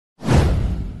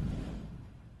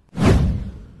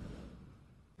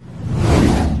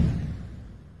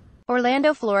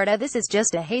Orlando, Florida. This is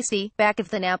just a hasty,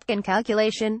 back-of-the-napkin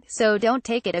calculation, so don't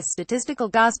take it as statistical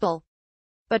gospel.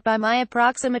 But by my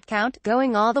approximate count,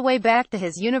 going all the way back to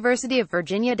his University of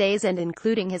Virginia days and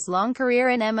including his long career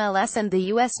in MLS and the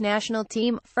U.S. national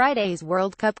team, Friday's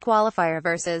World Cup qualifier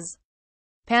versus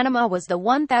Panama was the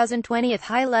 1020th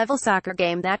high-level soccer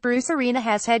game that Bruce Arena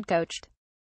has head coached.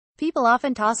 People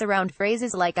often toss around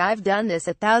phrases like "I've done this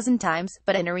 1,000 times,"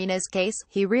 but in Arena's case,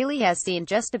 he really has seen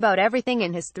just about everything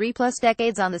in his 3+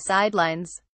 decades on the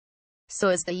sidelines. So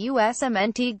as the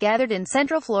USMNT gathered in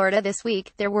Central Florida this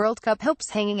week, their World Cup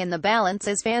hopes hanging in the balance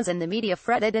as fans and the media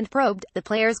fretted and probed, the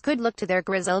players could look to their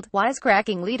grizzled,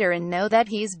 wisecracking leader and know that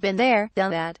he's been there,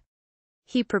 done that.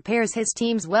 He prepares his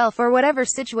teams well for whatever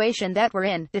situation that we're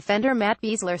in, defender Matt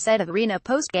Besler said of Arena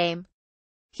post-game.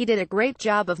 He did a great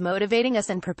job of motivating us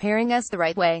and preparing us the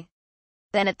right way.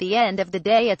 Then at the end of the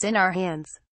day it's in our hands.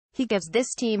 He gives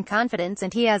this team confidence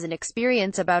and he has an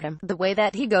experience about him, the way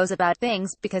that he goes about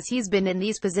things, because he's been in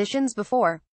these positions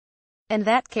before. And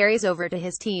that carries over to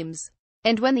his teams.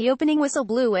 And when the opening whistle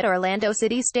blew at Orlando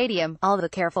City Stadium, all the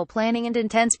careful planning and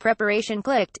intense preparation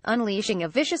clicked, unleashing a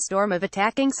vicious storm of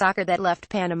attacking soccer that left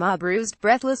Panama bruised,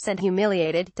 breathless and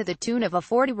humiliated, to the tune of a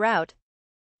 40 rout.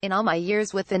 In all my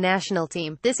years with the national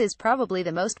team, this is probably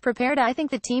the most prepared I think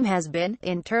the team has been,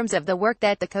 in terms of the work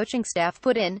that the coaching staff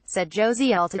put in, said Josie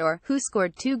Altidore, who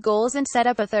scored 2 goals and set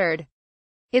up a third.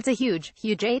 It's a huge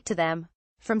 8 to them.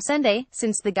 From Sunday,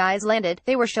 since the guys landed,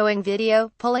 they were showing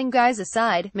video, pulling guys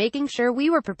aside, making sure we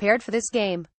were prepared for this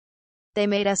game. They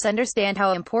made us understand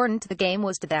how important the game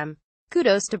was to them.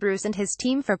 Kudos to Bruce and his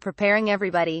team for preparing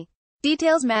everybody.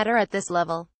 Details matter at this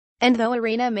level. And though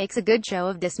Arena makes a good show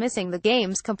of dismissing the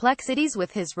game's complexities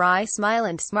with his wry smile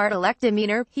and smart aleck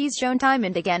demeanor, he's shown time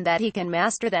and again that he can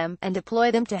master them, and deploy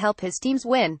them to help his teams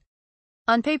win.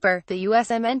 On paper, the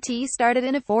USMNT started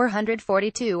in a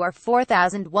 442 or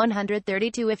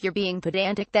 4,132 if you're being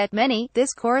pedantic. That many,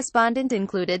 this correspondent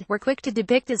included, were quick to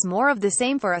depict as more of the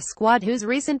same for a squad whose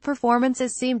recent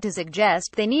performances seemed to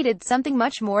suggest they needed something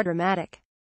much more dramatic.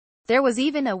 There was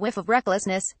even a whiff of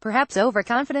recklessness, perhaps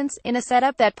overconfidence, in a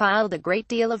setup that piled a great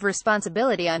deal of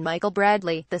responsibility on Michael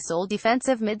Bradley, the sole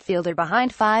defensive midfielder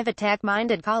behind 5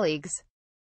 attack-minded colleagues.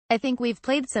 "I think we've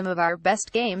played some of our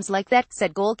best games like that,"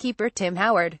 said goalkeeper Tim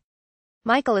Howard.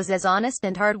 Michael is as honest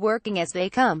and hard-working as they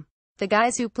come. The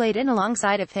guys who played in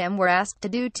alongside of him were asked to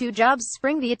do 2 jobs: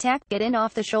 spring the attack, get in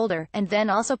off the shoulder, and then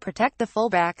also protect the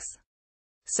fullbacks.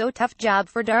 So tough job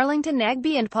for Darlington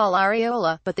Nagbe and Paul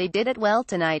Arriola, but they did it well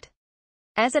tonight.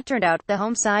 As it turned out, the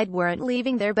home side weren't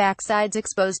leaving their backsides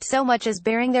exposed so much as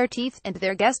baring their teeth, and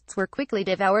their guests were quickly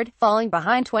devoured, falling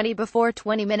behind 20 before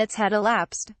 20 minutes had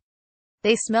elapsed.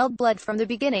 "They smelled blood from the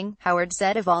beginning," Howard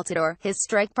said of Altidore. His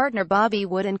strike partner Bobby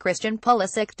Wood and Christian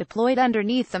Pulisic deployed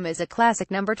underneath them as a classic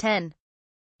number 10.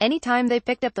 Anytime they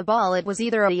picked up the ball it was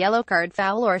either a yellow card,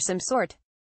 foul or some sort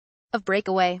of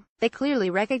breakaway. They clearly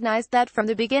recognized that from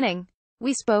the beginning.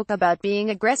 "We spoke about being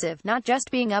aggressive, not just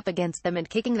being up against them and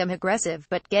kicking them aggressive,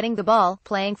 but getting the ball,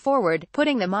 playing forward,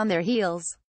 putting them on their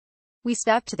heels. We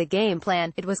stuck to the game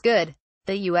plan. It was good."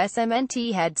 The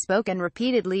USMNT had spoken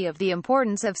repeatedly of the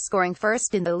importance of scoring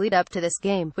first in the lead-up to this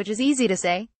game, which is easy to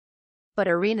say. But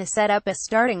Arena set up a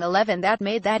starting 11 that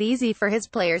made that easy for his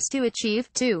players to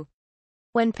achieve, too.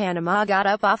 When Panama got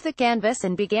up off the canvas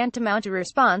and began to mount a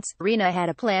response, Arena had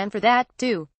a plan for that,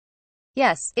 too.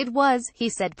 "Yes, it was," he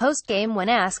said post-game when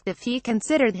asked if he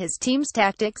considered his team's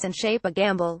tactics and shape a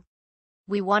gamble.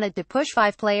 "We wanted to push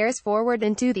 5 players forward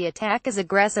into the attack as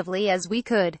aggressively as we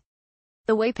could.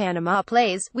 The way Panama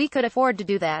plays, we could afford to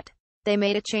do that. They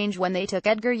made a change when they took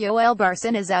Edgar Yoel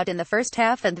Barcenas out in the first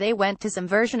half and they went to some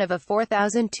version of a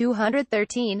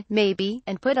 4,213, maybe,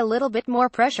 and put a little bit more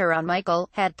pressure on Michael,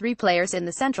 had 3 players in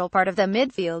the central part of the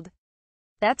midfield.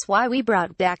 That's why we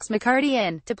brought Dax McCarty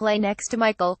in, to play next to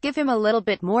Michael, give him a little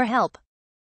bit more help."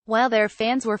 While their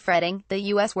fans were fretting, the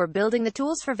US were building the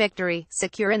tools for victory,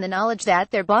 secure in the knowledge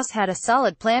that their boss had a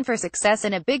solid plan for success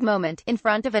in a big moment, in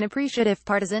front of an appreciative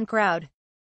partisan crowd.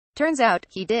 Turns out,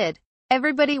 he did.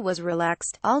 Everybody was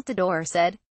relaxed, Altidore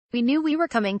said. "We knew we were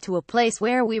coming to a place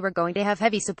where we were going to have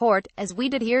heavy support, as we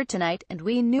did here tonight, and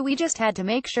we knew we just had to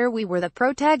make sure we were the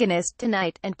protagonist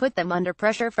tonight, and put them under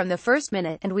pressure from the first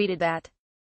minute, and we did that."